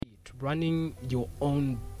running your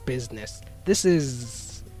own business. This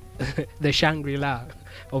is the Shangri-La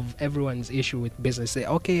of everyone's issue with business. Say,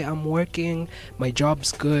 okay, I'm working, my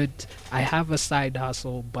job's good, I have a side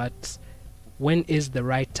hustle, but when is the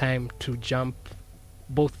right time to jump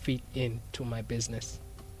both feet into my business?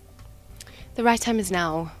 The right time is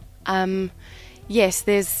now. Yes,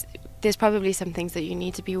 there's probably some things that you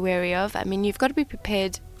need to be wary of. I mean, you've got to be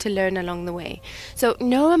prepared to learn along the way. So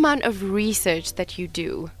no amount of research that you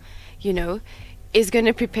do, is going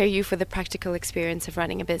to prepare you for the practical experience of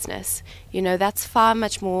running a business. That's far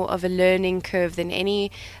much more of a learning curve than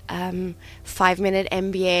any 5-minute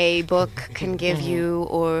MBA book can give you,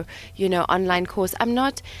 or online course. I'm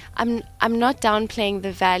not downplaying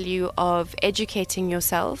the value of educating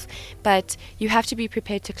yourself, but you have to be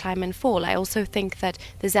prepared to climb and fall. I also think that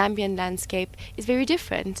the Zambian landscape is very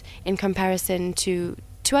different in comparison to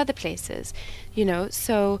other places,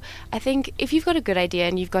 so I think if you've got a good idea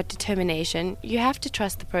and you've got determination, you have to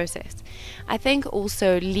trust the process. I think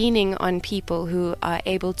also leaning on people who are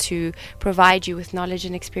able to provide you with knowledge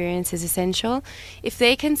and experience is essential. If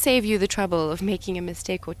they can save you the trouble of making a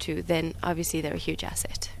mistake or two, then obviously they're a huge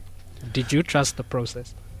asset. Did you trust the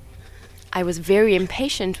process? I was very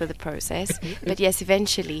impatient with the process, but yes,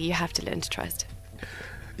 eventually you have to learn to trust.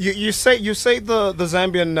 You say the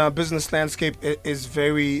Zambian business landscape is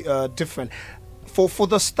very different. For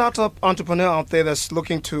the startup entrepreneur out there that's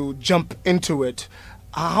looking to jump into it,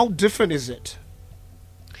 how different is it?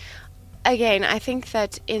 Again, I think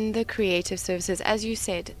that in the creative services, as you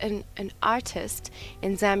said, an artist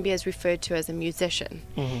in Zambia is referred to as a musician.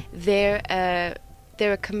 Mm-hmm. They're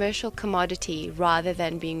a commercial commodity rather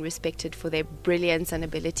than being respected for their brilliance and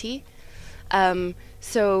ability.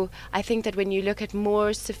 So I think that when you look at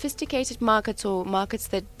more sophisticated markets or markets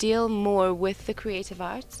that deal more with the creative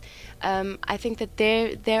arts, I think that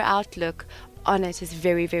their outlook on it is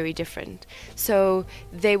very, very different. So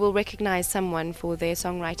they will recognize someone for their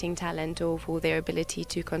songwriting talent or for their ability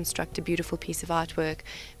to construct a beautiful piece of artwork,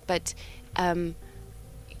 but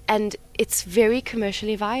and it's very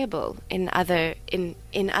commercially viable in other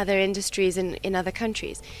industries and in other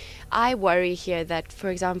countries. I worry here that, for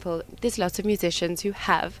example, there's lots of musicians who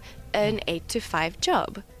have an 8-to-5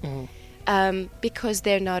 job because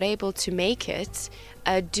they're not able to make it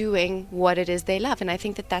doing what it is they love. And I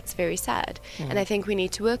think that that's very sad. And I think we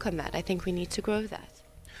need to work on that. I think we need to grow that.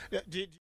 Yeah,